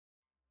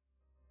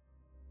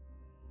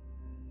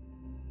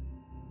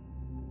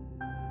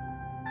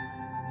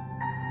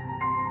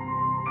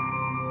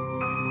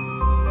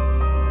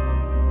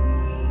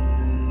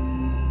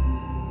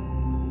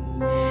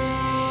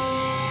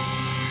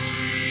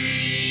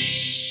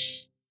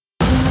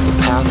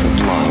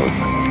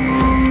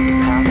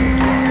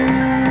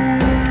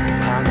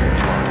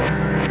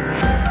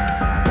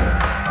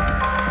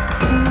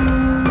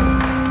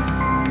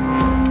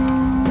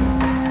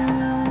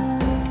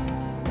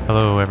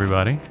Hello,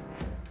 everybody,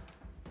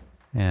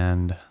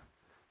 and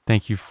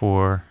thank you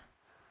for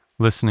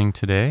listening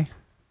today.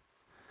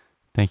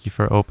 Thank you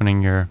for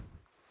opening your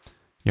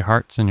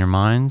hearts and your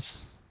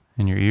minds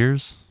and your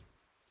ears.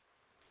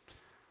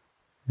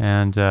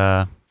 And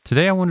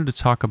today I wanted to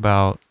talk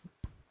about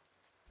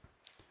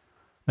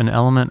an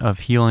element of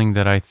healing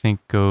that I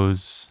think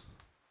goes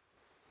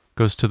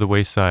to the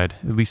wayside,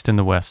 at least in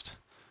the West.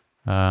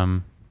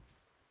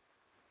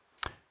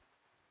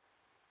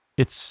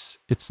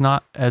 It's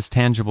not as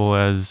tangible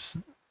as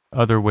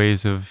other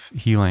ways of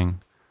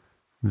healing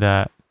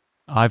that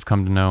I've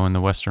come to know in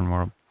the Western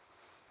world.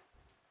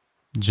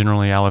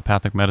 Generally,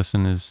 allopathic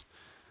medicine is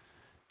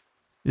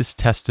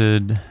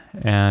tested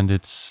and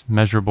it's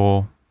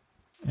measurable,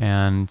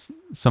 and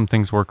some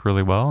things work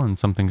really well and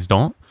some things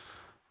don't.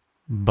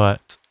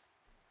 But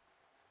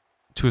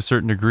to a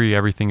certain degree,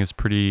 everything is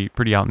pretty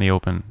out in the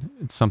open.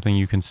 It's something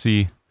you can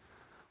see,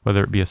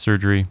 whether it be a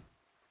surgery.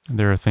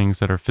 There are things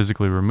that are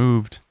physically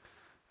removed.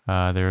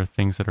 There are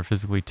things that are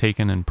physically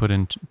taken and put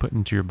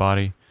into your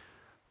body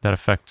that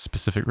affect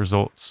specific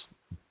results.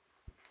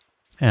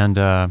 And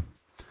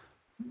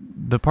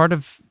the part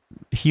of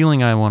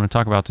healing I want to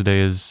talk about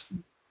today is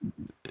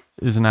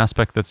an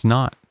aspect that's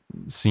not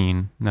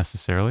seen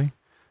necessarily.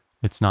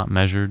 It's not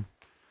measured.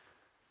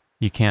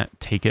 You can't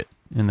take it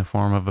in the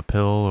form of a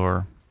pill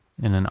or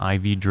in an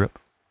IV drip.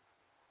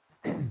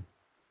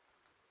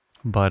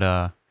 But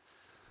I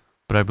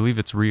believe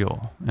it's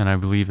real, and I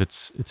believe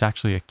it's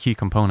actually a key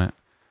component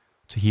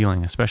to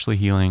healing, especially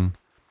healing,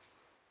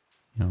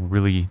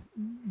 really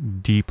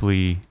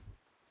deeply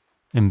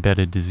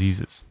embedded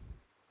diseases.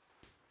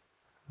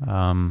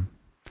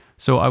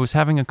 So I was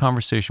having a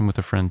conversation with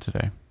a friend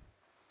today,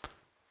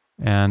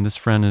 and this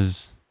friend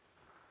is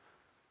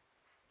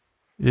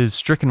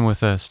stricken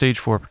with a stage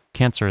 4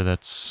 cancer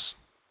that's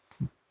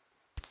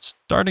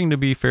starting to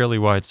be fairly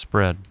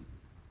widespread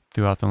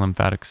throughout the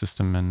lymphatic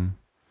system and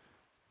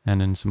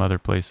in some other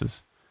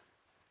places.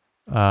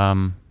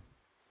 And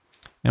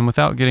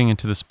without getting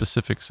into the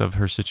specifics of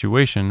her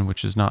situation,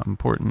 which is not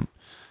important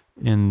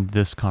in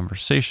this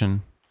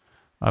conversation,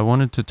 I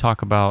wanted to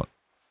talk about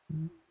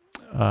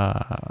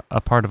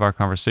a part of our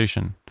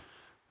conversation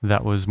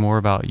that was more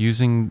about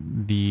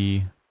using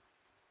the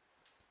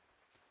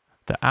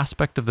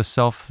aspect of the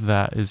self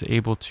that is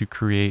able to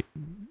create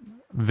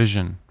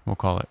vision, we'll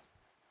call it.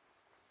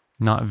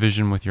 Not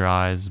vision with your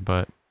eyes,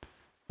 but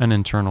an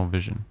internal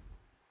vision.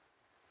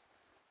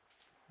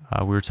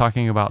 We were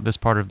talking about this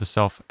part of the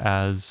self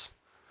as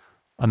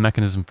a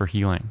mechanism for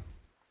healing,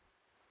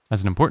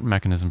 as an important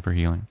mechanism for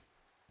healing,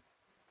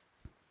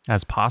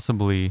 as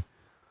possibly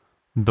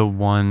the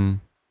one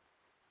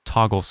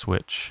toggle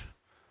switch,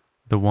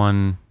 the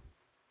one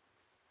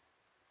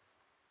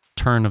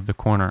turn of the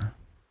corner,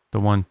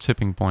 the one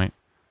tipping point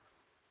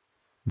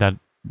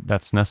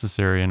that's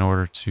necessary in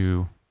order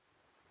to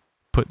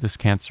put this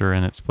cancer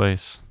in its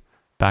place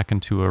back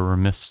into a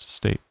remissed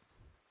state.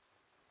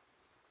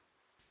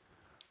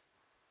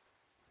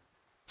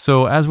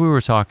 So as we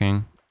were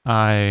talking,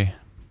 I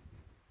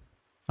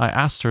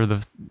asked her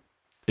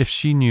if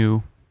she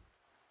knew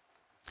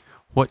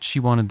what she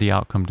wanted the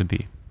outcome to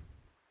be.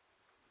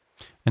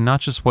 And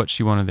not just what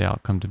she wanted the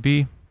outcome to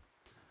be,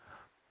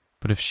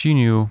 but if she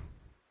knew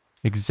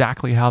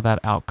exactly how that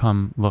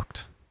outcome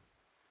looked.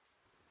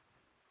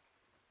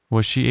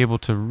 Was she able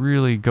to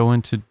really go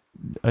into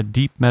a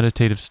deep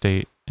meditative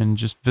state and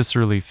just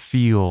viscerally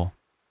feel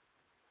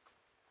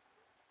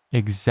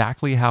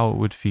exactly how it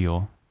would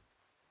feel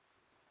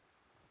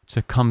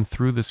to come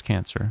through this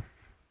cancer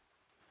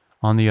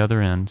on the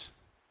other end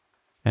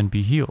and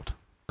be healed,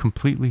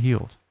 completely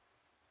healed?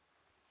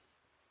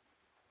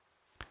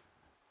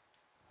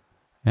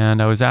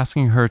 And I was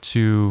asking her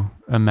to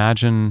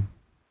imagine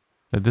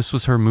that this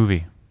was her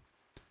movie.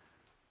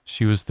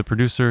 She was the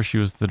producer, she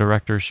was the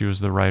director, she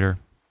was the writer,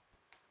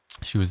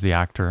 she was the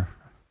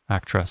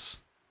actress.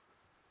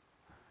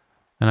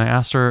 And I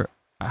asked her,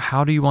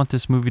 how do you want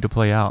this movie to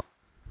play out?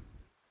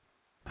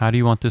 How do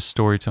you want this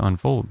story to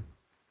unfold?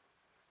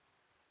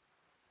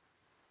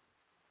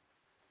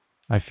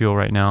 I feel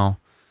right now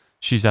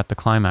she's at the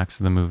climax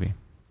of the movie.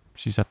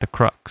 She's at the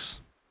crux.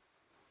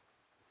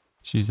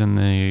 She's in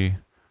the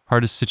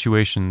hardest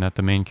situation that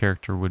the main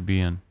character would be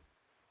in.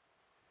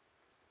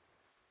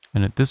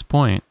 And at this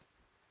point,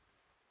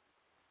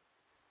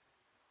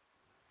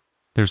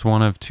 there's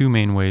one of two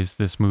main ways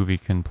this movie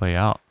can play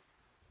out.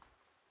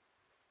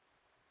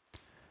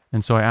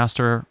 And so I asked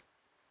her,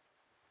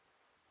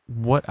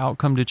 what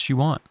outcome did she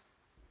want?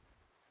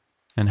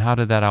 And how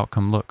did that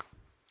outcome look?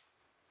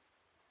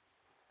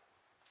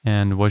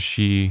 And was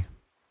she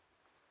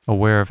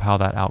aware of how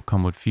that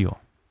outcome would feel?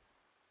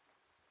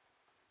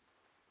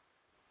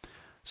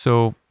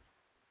 So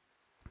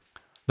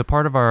the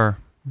part of our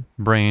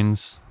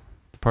brains,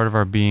 the part of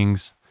our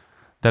beings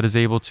that is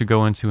able to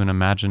go into an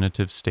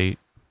imaginative state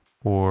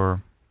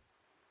or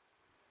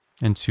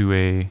into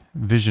a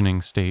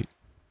visioning state,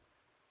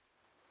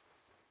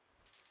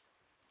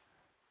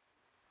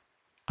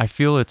 I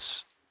feel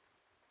it's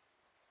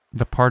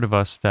the part of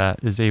us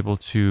that is able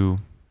to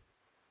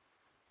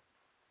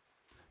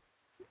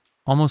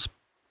almost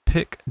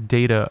pick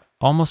data,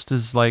 almost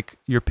as like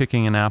you're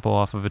picking an apple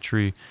off of a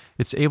tree.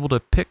 It's able to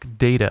pick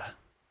data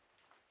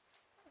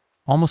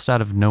almost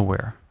out of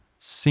nowhere,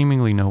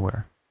 seemingly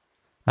nowhere,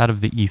 out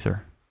of the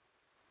ether.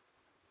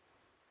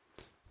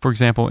 For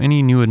example,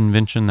 any new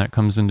invention that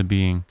comes into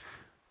being,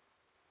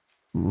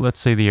 let's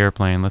say the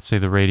airplane, let's say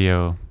the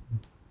radio,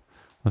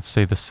 let's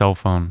say the cell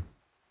phone,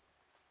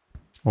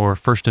 or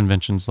first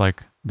inventions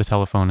like the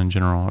telephone in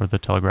general or the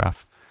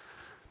telegraph.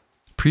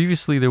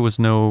 Previously, there was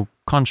no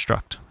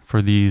construct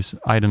for these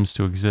items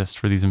to exist,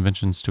 for these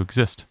inventions to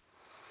exist.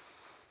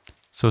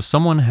 So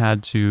someone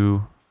had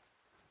to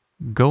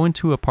go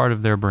into a part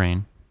of their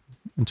brain,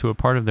 into a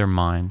part of their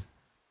mind,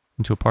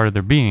 into a part of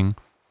their being,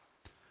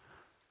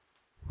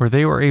 where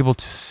they were able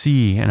to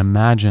see and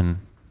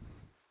imagine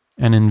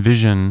and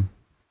envision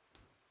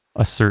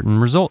a certain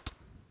result,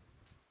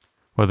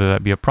 whether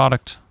that be a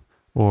product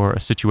or a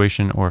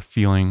situation or a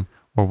feeling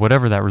or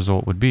whatever that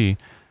result would be.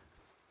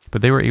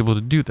 But they were able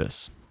to do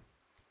this.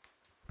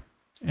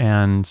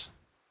 And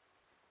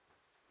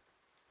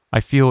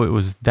I feel it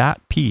was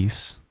that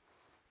piece,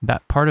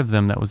 that part of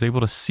them that was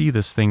able to see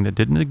this thing that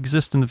didn't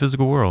exist in the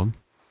physical world,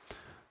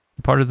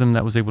 the part of them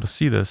that was able to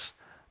see this,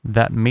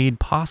 that made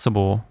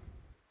possible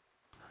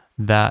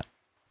that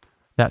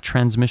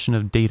transmission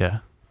of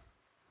data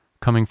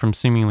coming from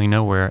seemingly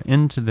nowhere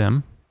into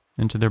them,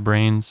 into their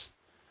brains,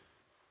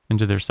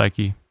 into their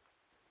psyche.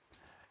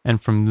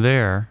 And from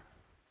there,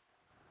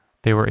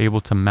 they were able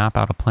to map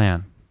out a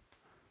plan.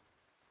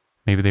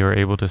 Maybe they were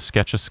able to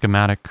sketch a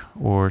schematic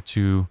or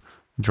to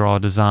draw a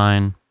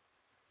design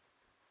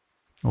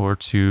or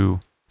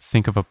to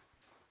think of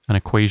an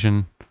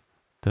equation,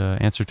 the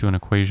answer to an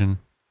equation.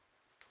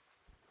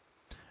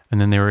 And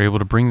then they were able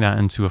to bring that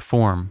into a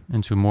form,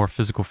 into a more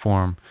physical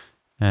form,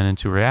 and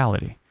into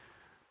reality.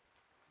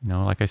 You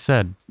know, like I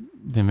said,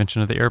 the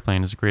invention of the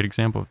airplane is a great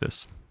example of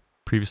this.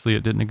 Previously,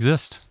 it didn't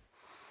exist.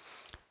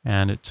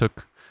 And it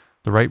took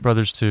the Wright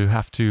brothers to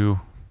have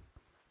to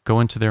go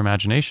into their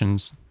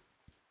imaginations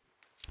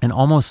and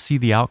almost see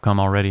the outcome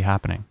already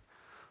happening.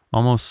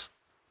 Almost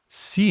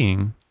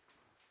seeing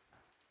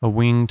a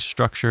winged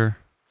structure,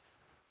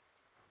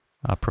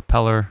 a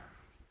propeller,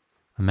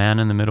 a man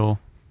in the middle,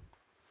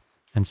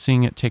 and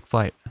seeing it take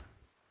flight.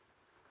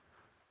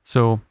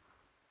 So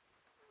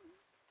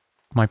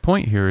my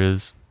point here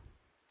is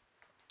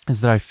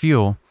that I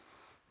feel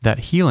that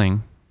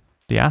healing,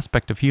 the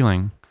aspect of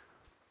healing,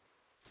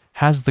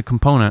 has the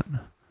component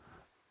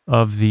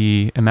of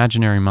the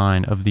imaginary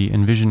mind, of the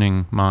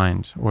envisioning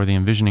mind, or the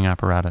envisioning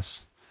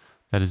apparatus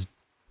that is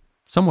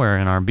somewhere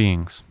in our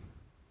beings.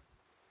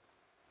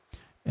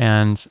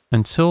 And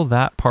until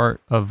that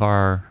part of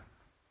our,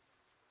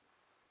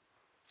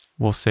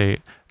 we'll say,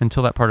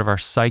 until that part of our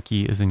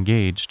psyche is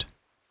engaged,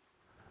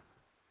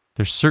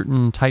 there's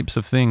certain types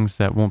of things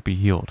that won't be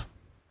healed.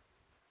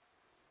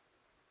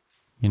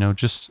 You know,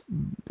 just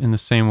in the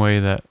same way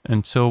that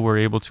until we're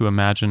able to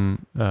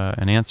imagine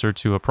an answer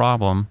to a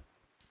problem,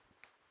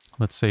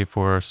 let's say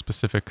for a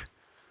specific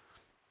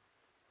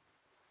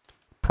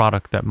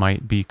product that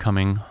might be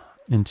coming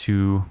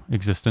into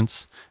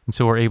existence,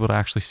 until we're able to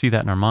actually see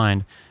that in our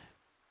mind,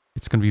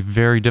 it's going to be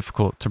very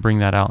difficult to bring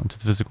that out into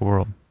the physical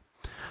world.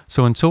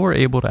 So until we're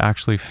able to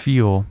actually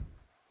feel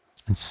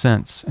and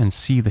sense and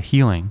see the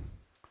healing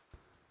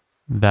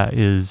that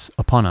is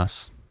upon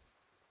us,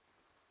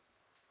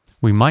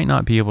 we might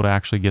not be able to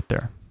actually get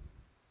there.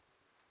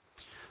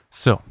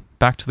 So,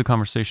 back to the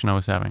conversation I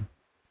was having.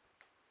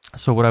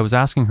 So what I was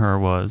asking her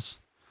was,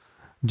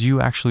 do you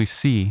actually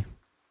see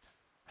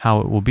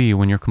how it will be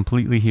when you're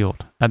completely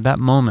healed? At that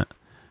moment,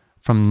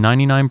 from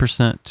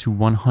 99% to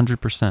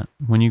 100%,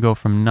 when you go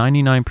from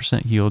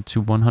 99% healed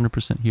to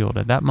 100% healed,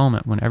 at that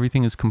moment when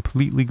everything is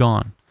completely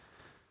gone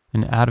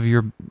and out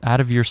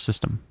of your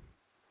system,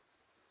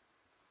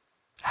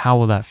 how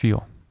will that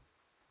feel?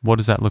 What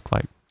does that look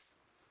like?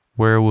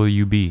 Where will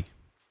you be?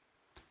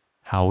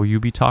 How will you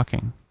be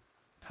talking?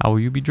 How will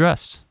you be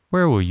dressed?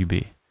 Where will you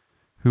be?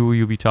 Who will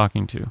you be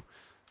talking to?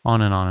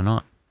 On and on and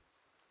on.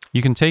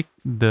 You can take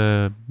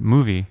the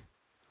movie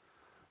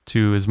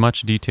to as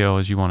much detail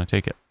as you want to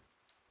take it.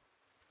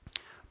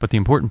 But the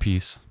important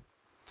piece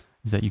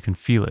is that you can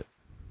feel it.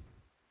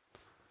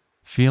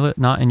 Feel it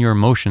not in your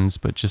emotions,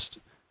 but just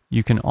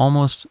you can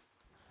almost,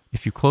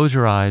 if you close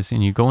your eyes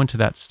and you go into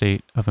that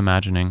state of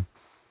imagining,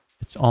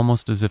 it's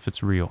almost as if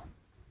it's real.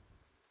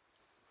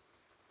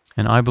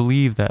 And I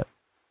believe that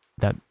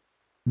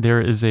there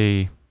is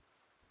a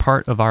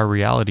part of our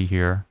reality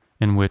here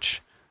in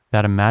which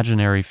that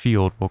imaginary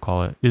field, we'll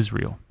call it, is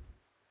real.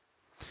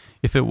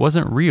 If it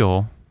wasn't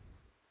real,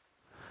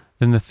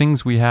 then the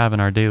things we have in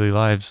our daily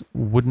lives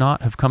would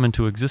not have come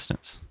into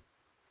existence.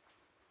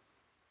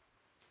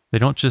 They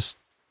don't just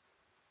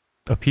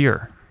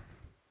appear.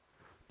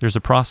 There's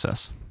a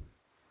process.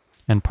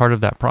 And part of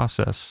that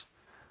process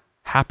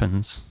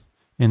happens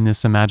in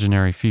this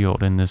imaginary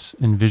field, in this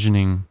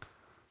envisioning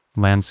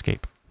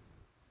landscape.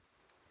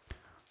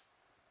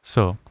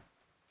 So,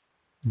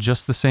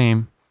 just the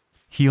same,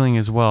 healing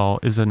as well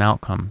is an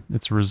outcome.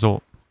 It's a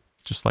result,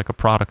 just like a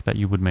product that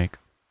you would make,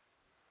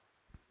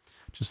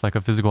 just like a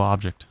physical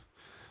object.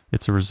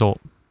 It's a result.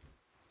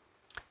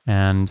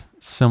 And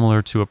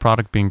similar to a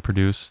product being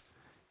produced,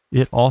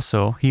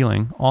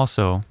 healing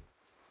also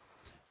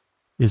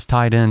is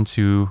tied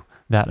into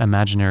that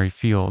imaginary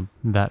field,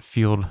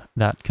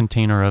 that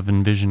container of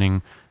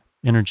envisioning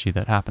energy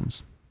that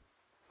happens.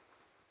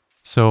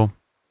 So,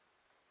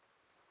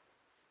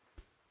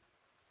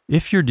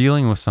 if you're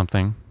dealing with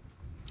something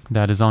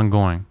that is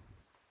ongoing,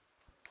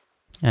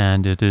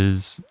 and it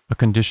is a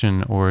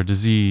condition or a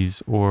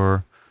disease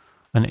or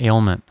an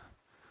ailment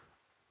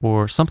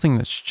or something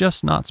that's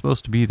just not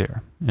supposed to be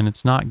there, and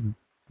it's not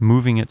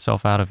moving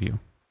itself out of you,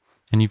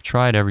 and you've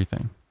tried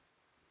everything.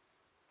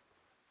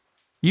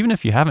 Even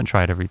if you haven't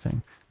tried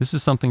everything, this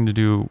is something to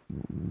do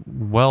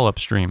well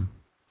upstream,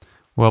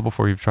 well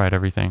before you've tried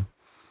everything.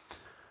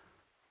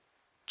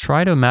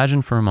 Try to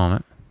imagine for a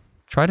moment,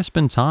 try to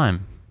spend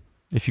time,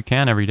 if you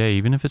can every day,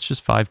 even if it's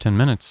just 5-10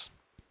 minutes,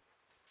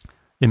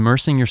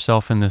 immersing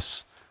yourself in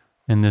this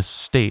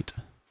state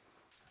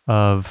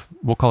of,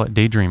 we'll call it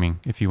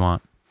daydreaming if you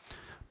want,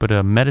 but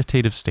a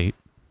meditative state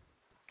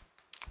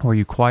where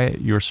you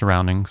quiet your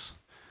surroundings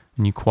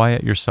and you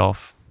quiet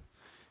yourself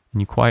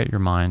and you quiet your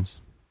mind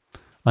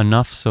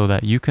enough so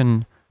that you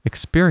can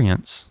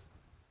experience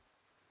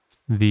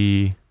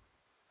we'll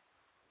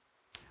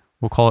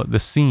call it the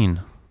scene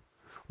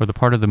or the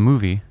part of the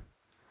movie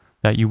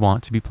that you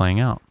want to be playing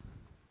out.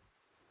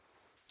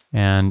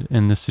 And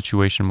in this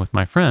situation with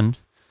my friend,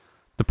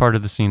 the part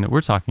of the scene that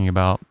we're talking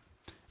about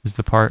is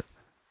the part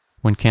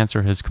when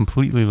cancer has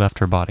completely left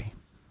her body.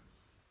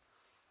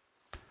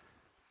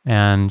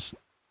 And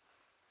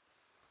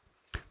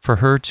for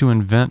her to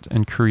invent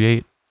and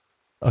create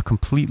a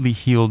completely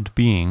healed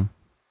being,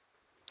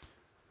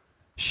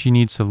 she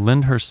needs to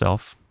lend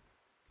herself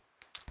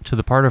to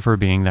the part of her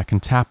being that can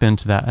tap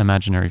into that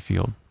imaginary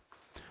field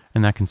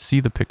and that can see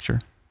the picture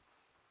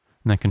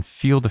and that can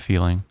feel the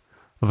feeling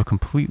of a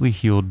completely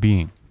healed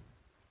being.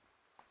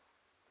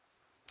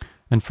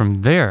 And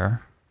from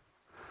there,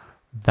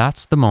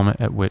 that's the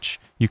moment at which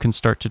you can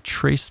start to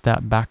trace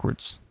that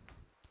backwards.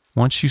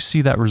 Once you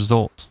see that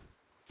result,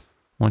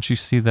 once you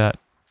see that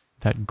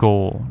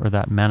goal or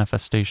that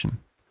manifestation,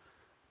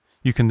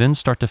 you can then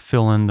start to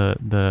fill in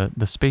the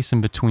space in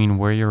between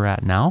where you're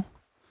at now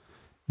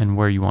and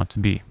where you want to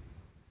be.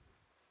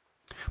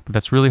 But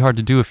that's really hard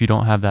to do if you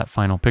don't have that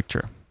final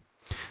picture.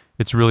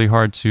 It's really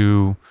hard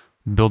to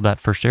build that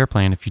first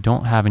airplane if you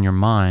don't have in your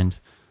mind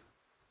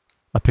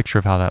a picture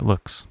of how that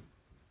looks.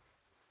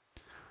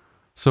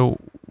 So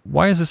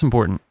why is this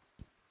important?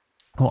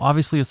 Well,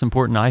 obviously it's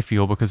important, I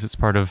feel, because it's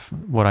part of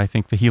what I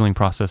think the healing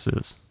process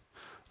is.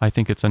 I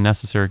think it's a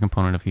necessary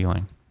component of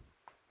healing.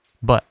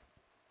 But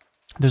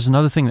there's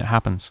another thing that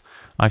happens,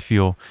 I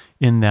feel,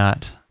 in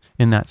that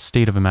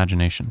state of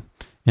imagination,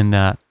 in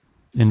that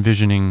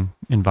envisioning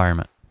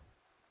environment.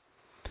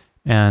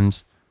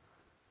 And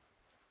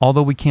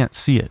although we can't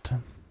see it,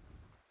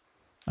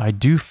 I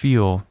do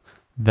feel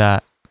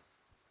that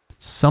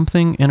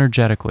something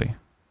energetically,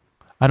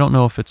 I don't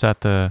know if it's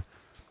at the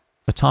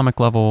atomic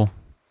level,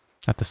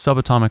 at the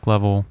subatomic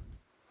level,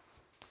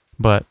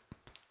 but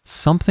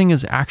something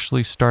is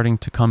actually starting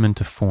to come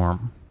into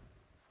form.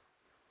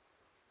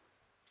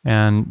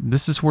 And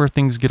this is where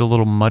things get a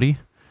little muddy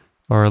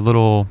or a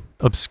little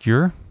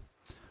obscure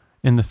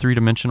in the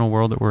three-dimensional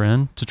world that we're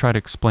in to try to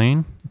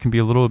explain. It can be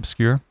a little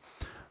obscure.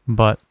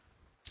 But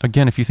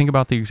again, if you think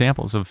about the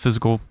examples of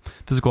physical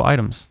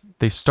items,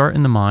 they start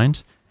in the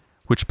mind,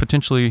 which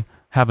potentially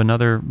have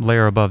another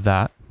layer above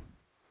that,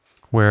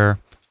 where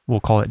we'll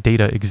call it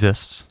data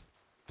exists.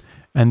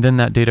 And then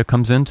that data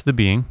comes into the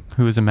being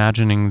who is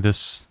imagining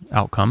this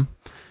outcome.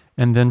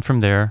 And then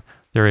from there,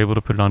 they're able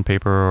to put it on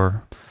paper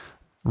or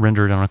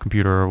render it on a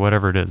computer or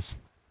whatever it is.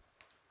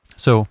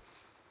 So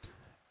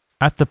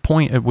at the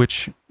point at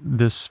which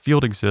this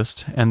field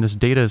exists and this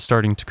data is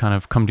starting to kind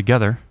of come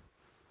together,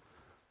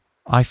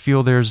 I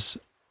feel there's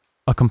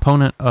a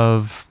component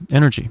of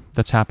energy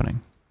that's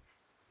happening.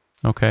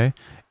 Okay?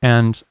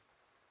 And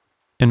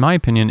in my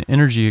opinion,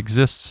 energy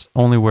exists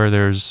only where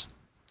there's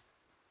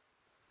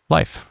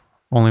life,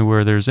 only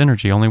where there's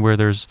energy, only where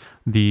there's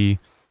the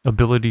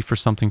ability for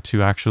something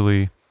to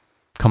actually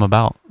come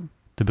about,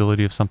 the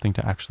ability of something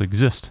to actually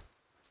exist.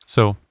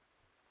 So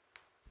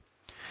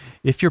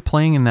if you're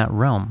playing in that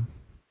realm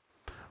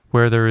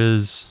where there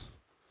is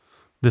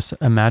this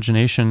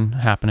imagination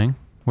happening,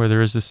 where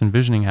there is this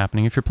envisioning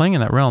happening, if you're playing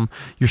in that realm,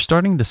 you're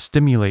starting to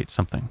stimulate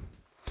something.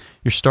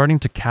 You're starting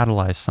to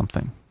catalyze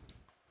something.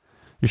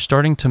 You're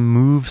starting to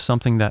move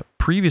something that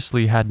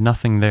previously had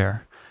nothing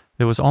there.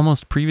 That was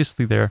almost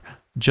previously there,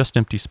 just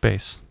empty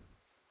space.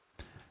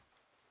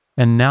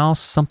 And now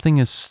something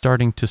is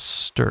starting to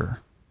stir.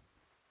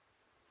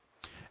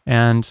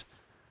 And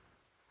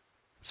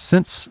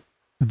since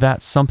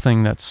that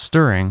something that's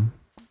stirring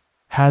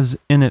has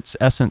in its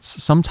essence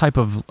some type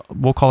of,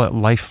 we'll call it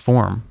life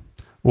form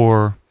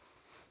or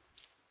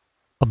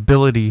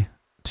ability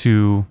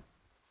to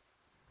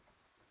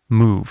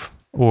move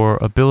or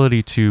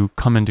ability to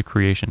come into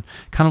creation.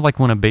 Kind of like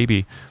when a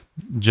baby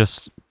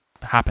just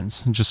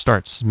happens, just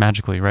starts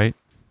magically, right?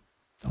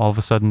 All of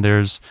a sudden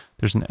there's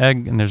an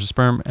egg and there's a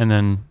sperm and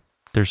then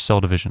there's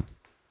cell division.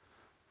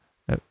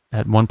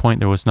 At one point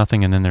there was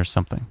nothing and then there's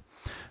something.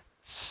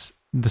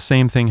 The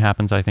same thing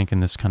happens, I think,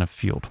 in this kind of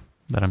field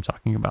that I'm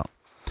talking about.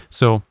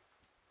 So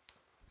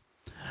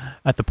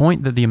at the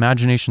point that the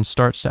imagination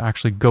starts to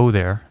actually go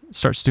there,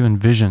 starts to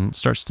envision,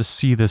 starts to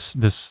see this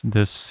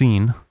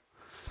scene,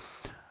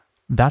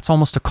 that's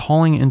almost a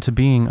calling into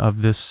being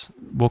of this,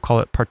 we'll call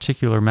it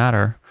particular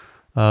matter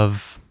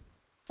of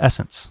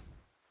essence,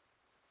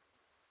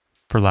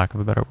 for lack of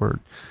a better word.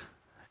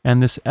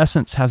 And this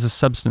essence has a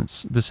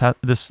substance. This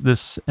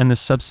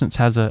substance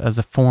has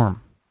a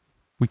form.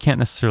 We can't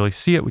necessarily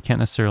see it, we can't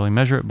necessarily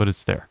measure it, but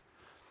it's there.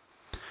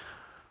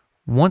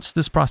 Once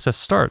this process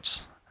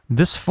starts,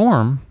 this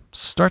form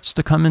starts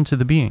to come into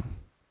the being.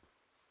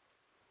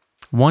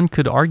 One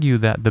could argue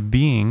that the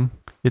being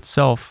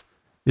itself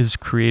is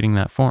creating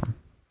that form,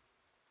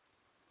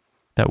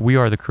 that we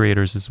are the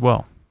creators as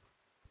well.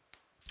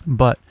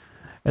 But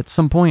at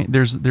some point,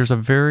 there's a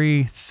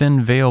very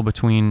thin veil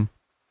between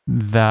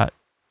that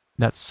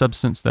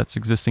substance that's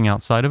existing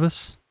outside of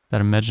us, that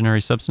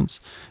imaginary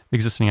substance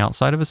existing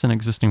outside of us and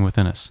existing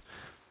within us.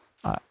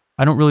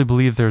 I don't really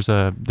believe there's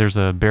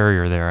a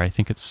barrier there. I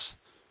think it's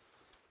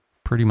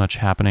pretty much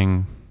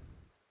happening.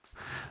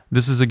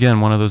 This is,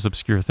 again, one of those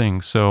obscure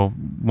things. So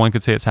one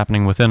could say it's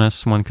happening within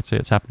us, one could say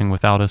it's happening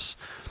without us.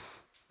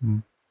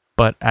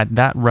 But at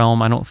that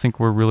realm, I don't think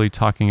we're really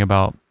talking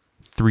about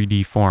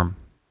 3D form.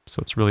 So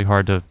it's really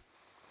hard to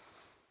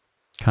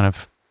kind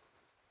of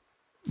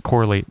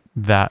correlate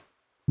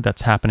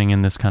that's happening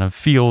in this kind of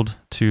field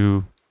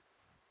to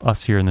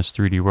us here in this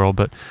 3D world.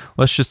 But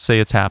let's just say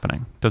it's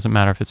happening. Doesn't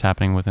matter if it's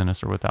happening within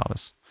us or without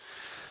us.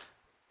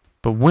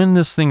 But when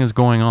this thing is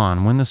going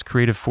on, when this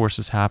creative force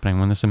is happening,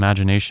 when this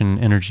imagination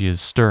energy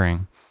is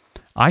stirring,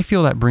 I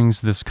feel that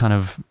brings this kind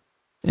of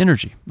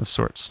energy of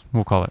sorts,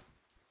 we'll call it.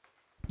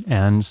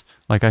 And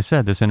like I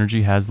said, this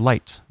energy has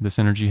light, this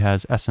energy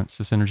has essence,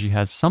 this energy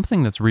has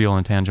something that's real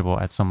and tangible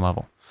at some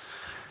level.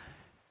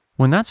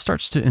 When that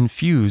starts to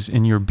infuse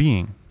in your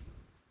being,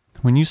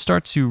 when you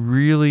start to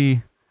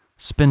really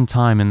spend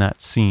time in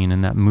that scene,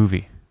 in that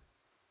movie,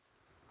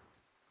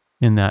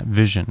 in that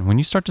vision, when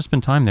you start to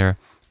spend time there,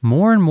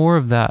 more and more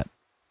of that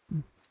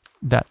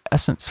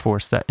essence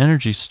force, that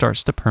energy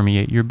starts to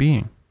permeate your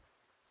being.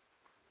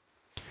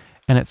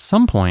 And at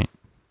some point,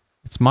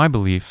 it's my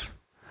belief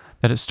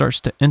that it starts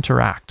to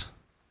interact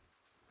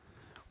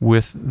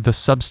with the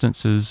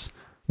substances,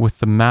 with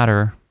the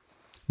matter,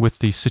 with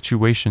the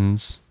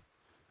situations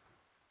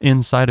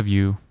inside of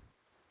you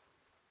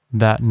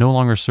that no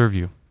longer serve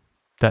you,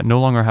 that no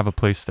longer have a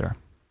place there.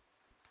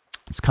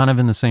 It's kind of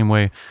in the same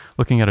way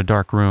looking at a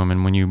dark room,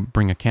 and when you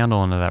bring a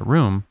candle into that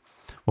room,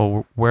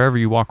 well, wherever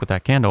you walk with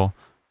that candle,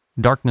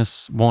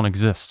 darkness won't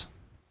exist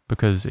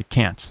because it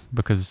can't,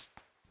 because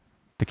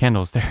the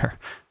candle is there.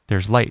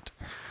 There's light.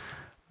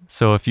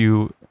 So if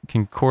you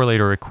can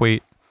correlate or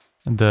equate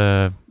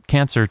the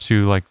cancer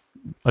to like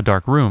a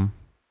dark room,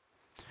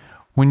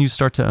 when you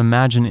start to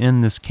imagine in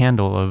this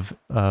candle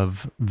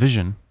of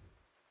vision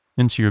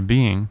into your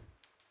being,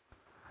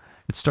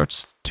 it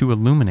starts to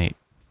illuminate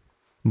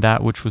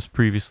that which was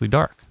previously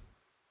dark,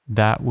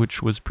 that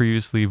which was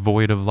previously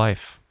void of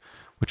life,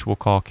 which we'll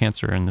call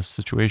cancer in this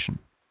situation.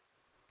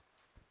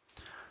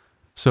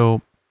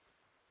 So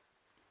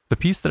the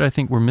piece that I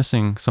think we're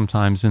missing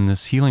sometimes in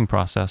this healing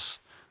process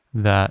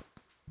that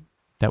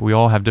we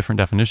all have different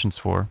definitions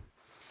for,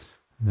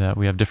 that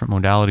we have different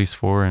modalities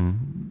for,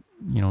 and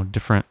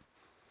different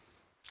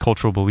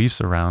cultural beliefs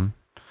around.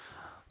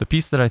 The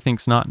piece that I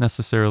think is not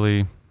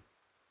necessarily,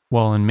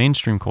 well, in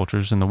mainstream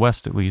cultures, in the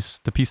West at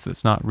least, the piece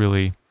that's not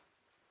really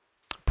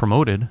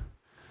promoted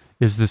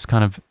is this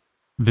kind of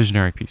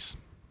visionary piece,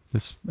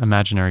 this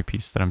imaginary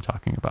piece that I'm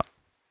talking about.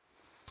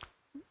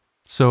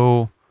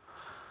 So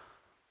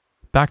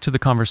back to the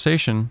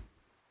conversation,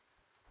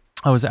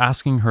 I was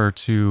asking her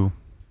to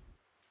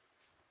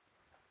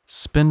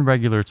spend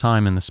regular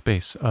time in the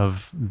space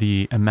of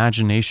the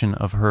imagination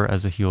of her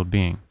as a healed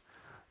being.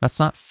 That's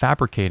not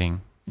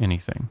fabricating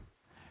anything.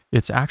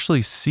 It's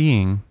actually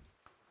seeing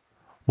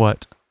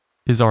what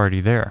is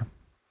already there.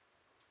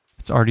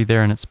 It's already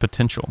there in its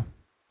potential.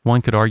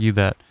 One could argue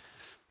that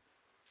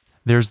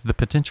there's the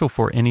potential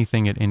for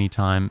anything at any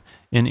time,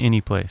 in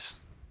any place,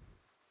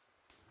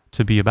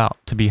 to be about,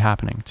 to be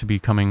happening, to be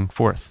coming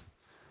forth.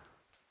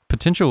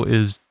 Potential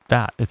is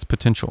that, it's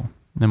potential.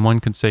 And one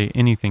could say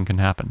anything can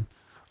happen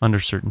under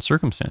certain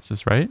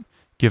circumstances, right?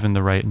 Given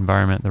the right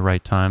environment, the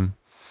right time.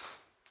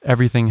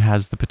 Everything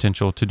has the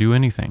potential to do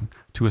anything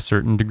to a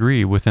certain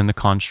degree within the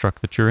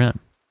construct that you're in.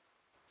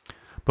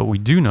 But we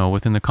do know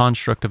within the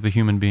construct of the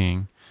human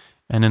being,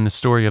 and in the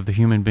story of the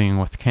human being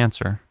with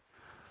cancer,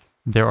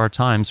 there are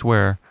times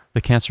where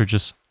the cancer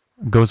just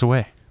goes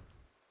away,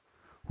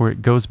 where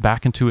it goes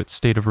back into its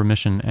state of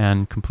remission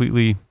and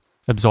completely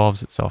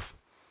absolves itself.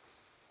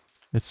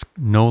 It's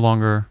no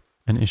longer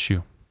an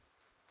issue.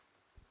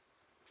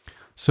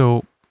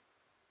 So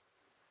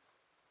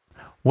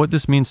what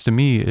this means to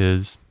me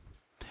is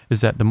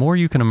that the more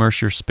you can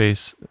immerse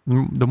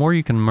the more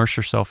you can immerse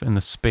yourself in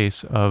the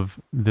space of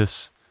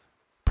this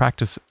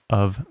practice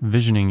of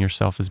visioning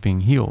yourself as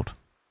being healed,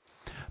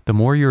 the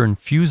more you're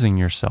infusing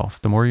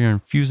yourself, the more you're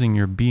infusing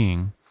your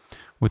being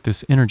with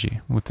this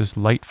energy, with this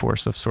light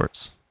force of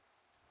sorts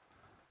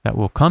that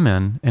will come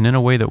in, and in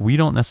a way that we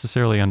don't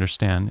necessarily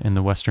understand in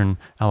the Western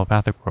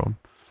allopathic world,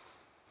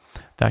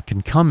 that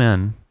can come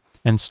in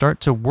and start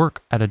to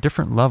work at a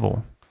different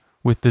level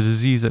with the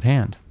disease at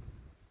hand.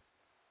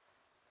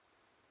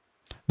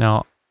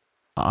 Now,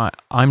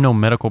 I'm no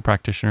medical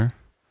practitioner.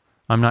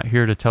 I'm not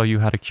here to tell you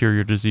how to cure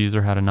your disease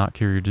or how to not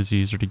cure your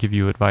disease, or to give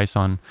you advice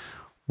on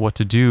what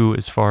to do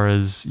as far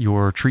as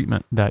your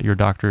treatment that your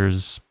doctor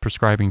is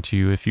prescribing to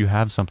you if you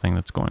have something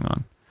that's going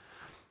on.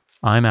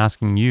 I'm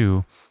asking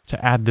you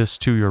to add this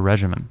to your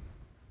regimen,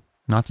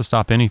 not to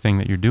stop anything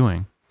that you're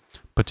doing,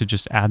 but to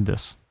just add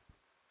this.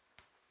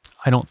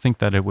 I don't think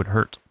that it would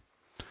hurt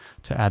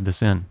to add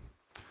this in.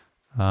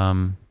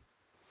 And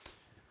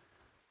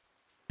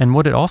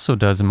what it also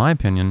does, in my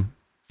opinion,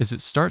 is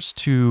it starts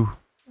to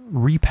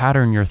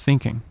repattern your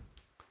thinking.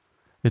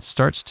 It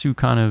starts to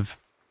kind of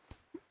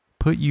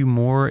put you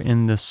more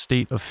in the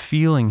state of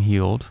feeling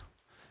healed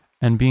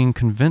and being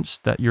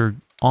convinced that you're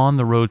on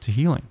the road to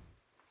healing.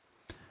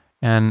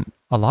 And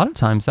a lot of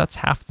times that's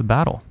half the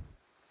battle.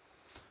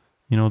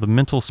 You know, the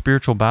mental,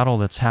 spiritual battle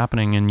that's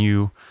happening in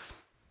you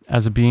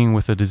as a being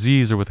with a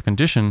disease or with a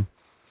condition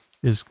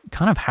is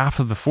kind of half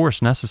of the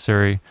force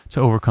necessary to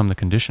overcome the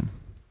condition.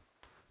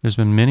 There's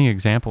been many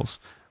examples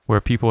where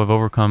people have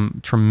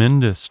overcome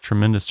tremendous,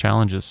 tremendous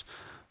challenges,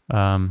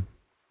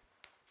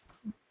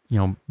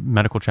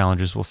 medical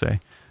challenges, we'll say.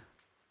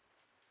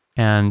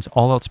 And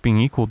all else being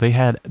equal, they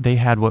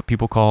had what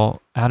people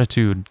call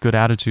attitude, good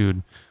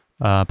attitude,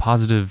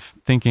 positive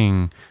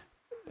thinking,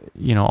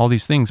 all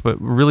these things.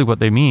 But really what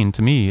they mean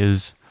to me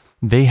is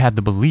they had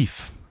the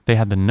belief, they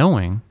had the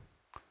knowing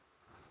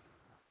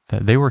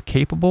that they were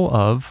capable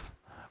of,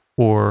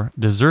 or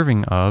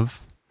deserving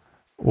of,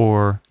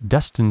 or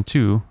destined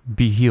to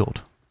be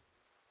healed.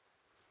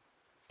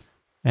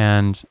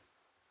 And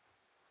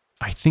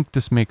I think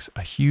this makes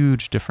a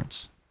huge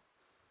difference.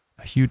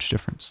 A huge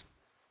difference.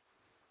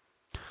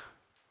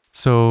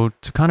 So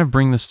to kind of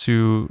bring this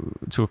to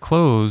a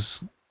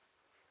close,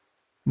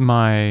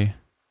 my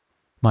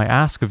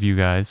ask of you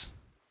guys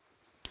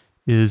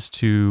is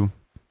to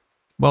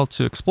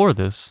explore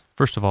this,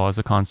 first of all, as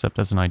a concept,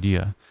 as an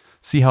idea.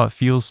 See how it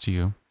feels to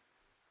you.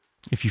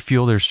 If you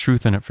feel there's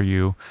truth in it for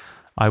you,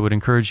 I would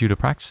encourage you to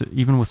practice it,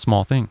 even with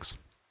small things,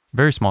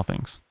 very small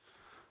things.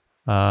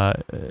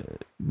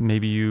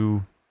 Maybe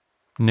you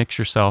nicked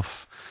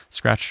yourself,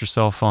 scratched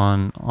yourself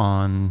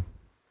on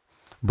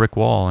brick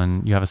wall,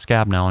 and you have a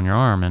scab now on your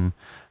arm, and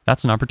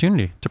that's an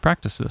opportunity to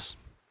practice this.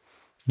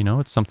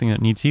 It's something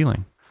that needs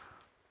healing,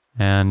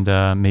 and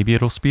maybe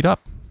it'll speed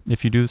up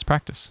if you do this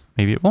practice.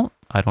 Maybe it won't.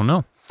 I don't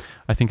know.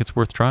 I think it's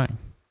worth trying.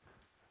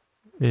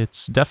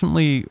 It's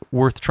definitely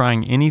worth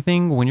trying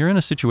anything when you're in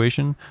a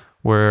situation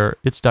where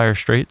it's dire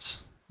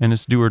straits and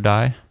it's do or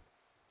die,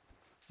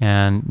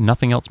 and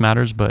nothing else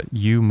matters but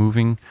you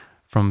moving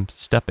from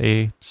step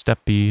A,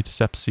 step B to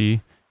step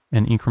C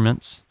in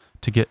increments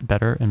to get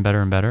better and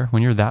better and better.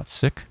 When you're that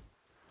sick,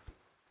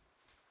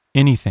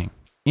 any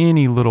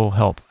little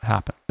help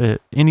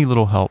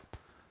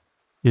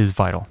is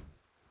vital.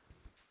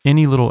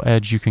 Any little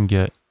edge you can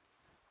get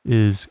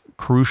is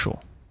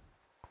crucial.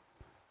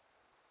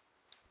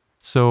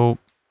 So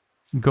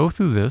go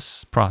through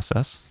this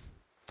process.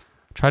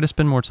 Try to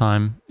spend more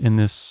time in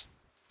this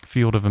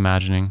field of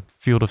imagining,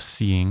 field of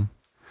seeing.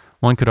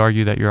 One could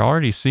argue that you're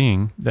already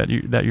seeing, that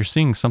you're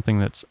seeing something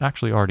that's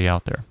actually already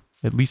out there,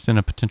 at least in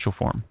a potential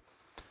form.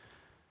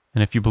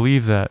 And if you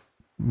believe that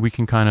we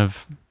can kind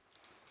of,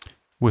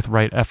 with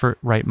right effort,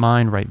 right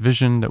mind, right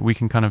vision, that we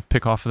can kind of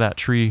pick off of that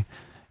tree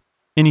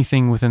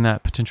anything within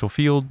that potential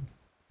field,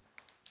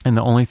 and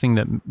the only thing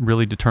that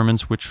really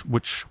determines which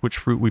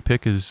fruit we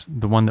pick is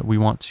the one that we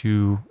want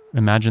to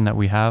imagine that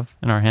we have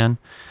in our hand.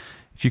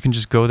 If you can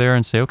just go there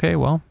and say, okay,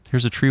 well,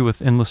 here's a tree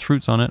with endless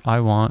fruits on it.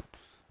 I want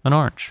an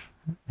orange.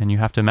 And you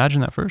have to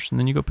imagine that first, and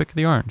then you go pick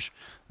the orange.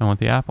 I want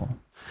the apple.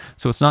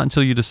 So it's not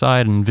until you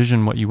decide and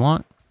envision what you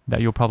want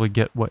that you'll probably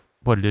get what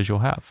it is you'll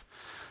have.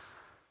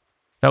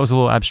 That was a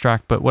little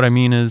abstract, but what I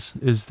mean is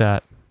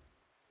that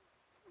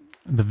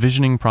the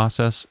visioning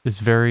process is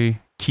very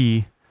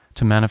key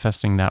to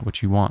manifesting that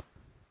which you want.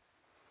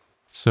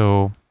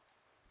 So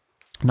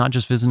not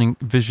just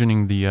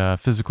visioning the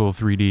physical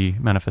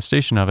 3D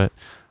manifestation of it,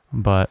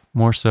 but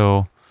more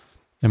so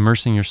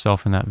immersing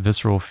yourself in that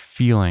visceral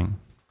feeling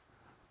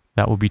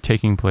that will be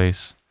taking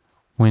place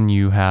when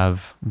you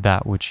have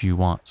that which you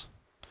want.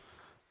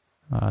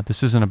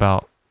 This isn't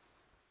about,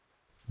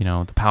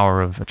 the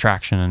power of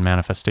attraction and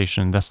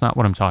manifestation. That's not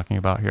what I'm talking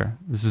about here.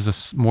 This is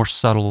a more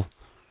subtle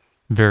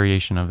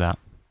variation of that.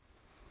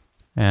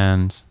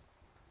 And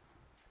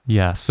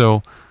yeah,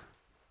 so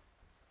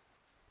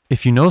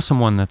if you know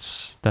someone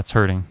that's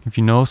hurting, if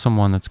you know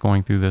someone that's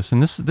going through this,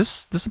 and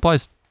this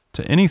applies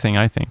to anything,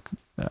 I think.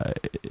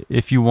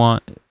 If you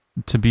want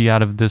to be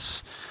out of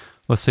this,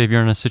 let's say if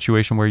you're in a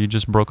situation where you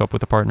just broke up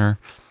with a partner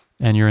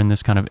and you're in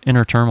this kind of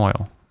inner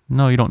turmoil.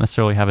 No, you don't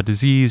necessarily have a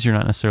disease, you're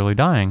not necessarily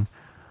dying,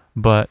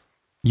 but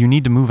you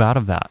need to move out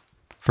of that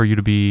for you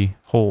to be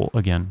whole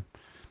again.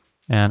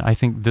 And I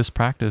think this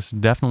practice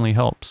definitely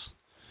helps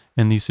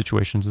in these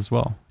situations as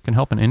well. It can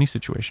help in any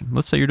situation.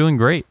 Let's say you're doing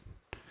great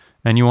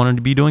and you wanted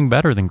to be doing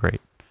better than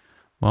great.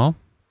 Well,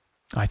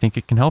 I think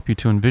it can help you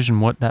to envision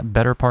what that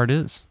better part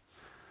is.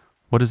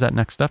 What is that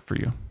next step for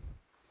you?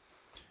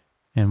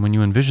 And when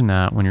you envision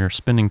that, when you're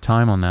spending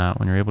time on that,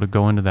 when you're able to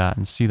go into that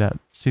and see that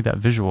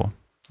visual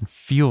and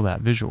feel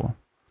that visual,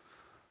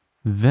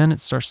 then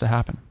it starts to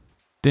happen.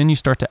 Then you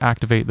start to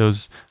activate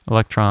those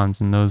electrons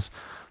and those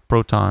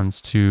protons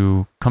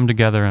to come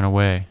together in a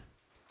way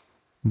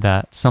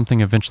that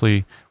something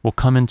eventually will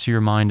come into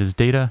your mind as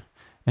data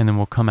and then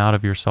will come out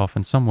of yourself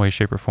in some way,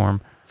 shape, or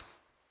form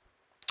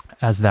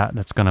as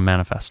that's going to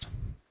manifest.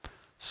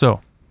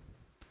 So,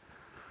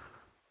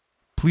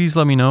 please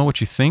let me know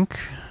what you think.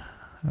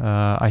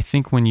 I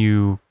think when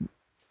you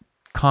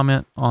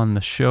comment on the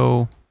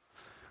show,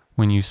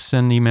 when you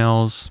send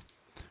emails,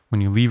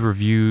 when you leave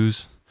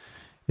reviews,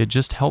 it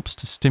just helps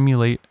to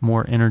stimulate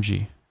more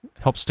energy,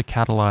 helps to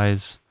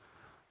catalyze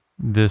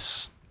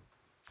this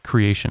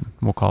creation,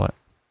 we'll call it.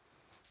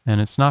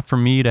 And it's not for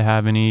me to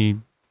have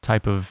any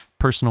type of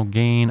personal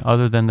gain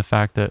other than the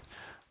fact that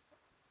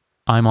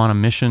I'm on a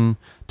mission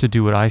to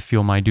do what I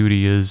feel my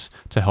duty is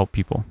to help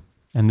people.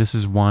 And this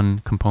is one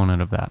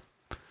component of that.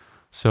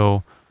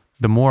 So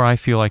the more I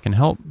feel I can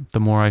help, the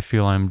more I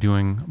feel I'm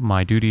doing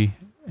my duty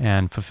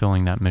and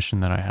fulfilling that mission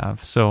that I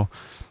have. So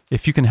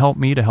if you can help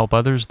me to help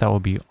others, that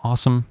would be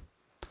awesome.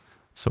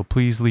 So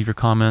please leave your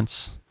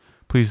comments.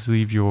 Please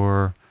leave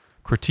your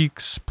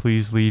critiques.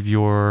 Please leave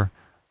your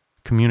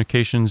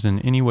communications in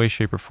any way,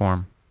 shape, or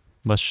form.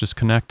 Let's just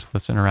connect.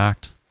 Let's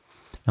interact.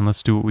 And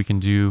let's do what we can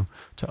do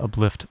to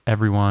uplift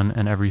everyone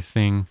and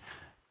everything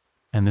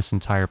and this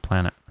entire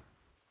planet.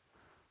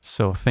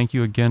 So thank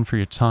you again for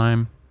your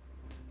time.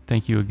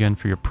 Thank you again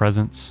for your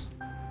presence.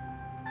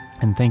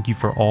 And thank you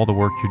for all the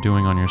work you're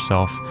doing on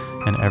yourself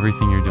and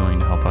everything you're doing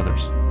to help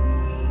others.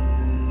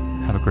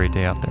 Have a great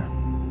day out there.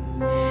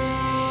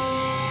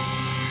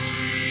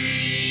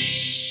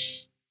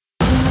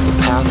 The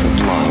path of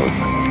love.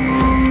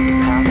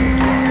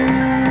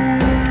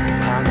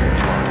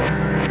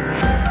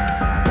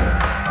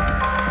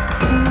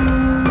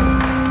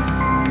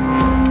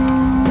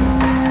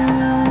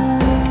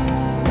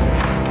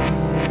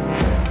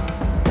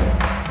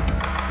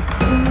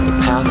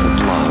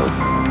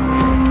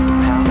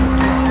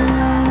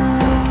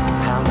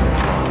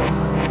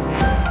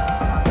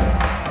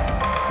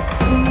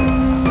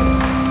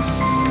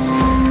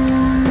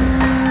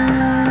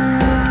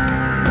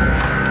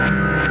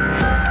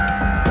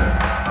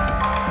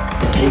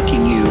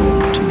 Taking you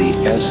to the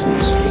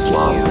essence of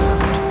love.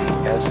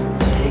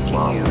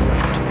 Taking you to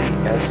the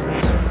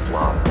essence of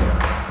love.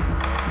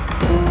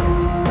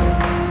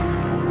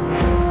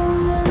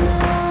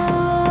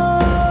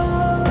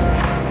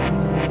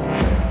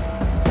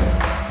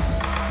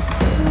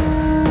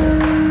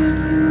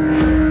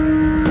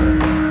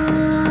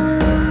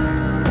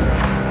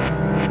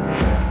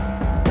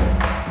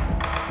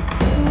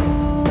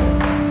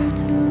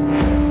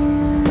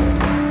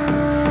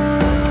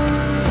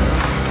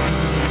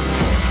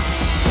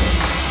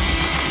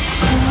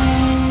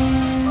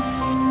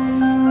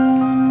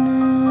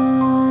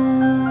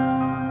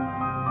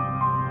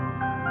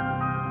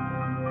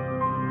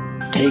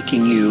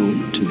 Taking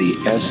you to the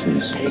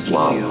essence of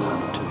love.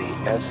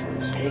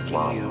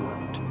 Taking you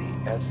to the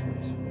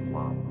essence of love.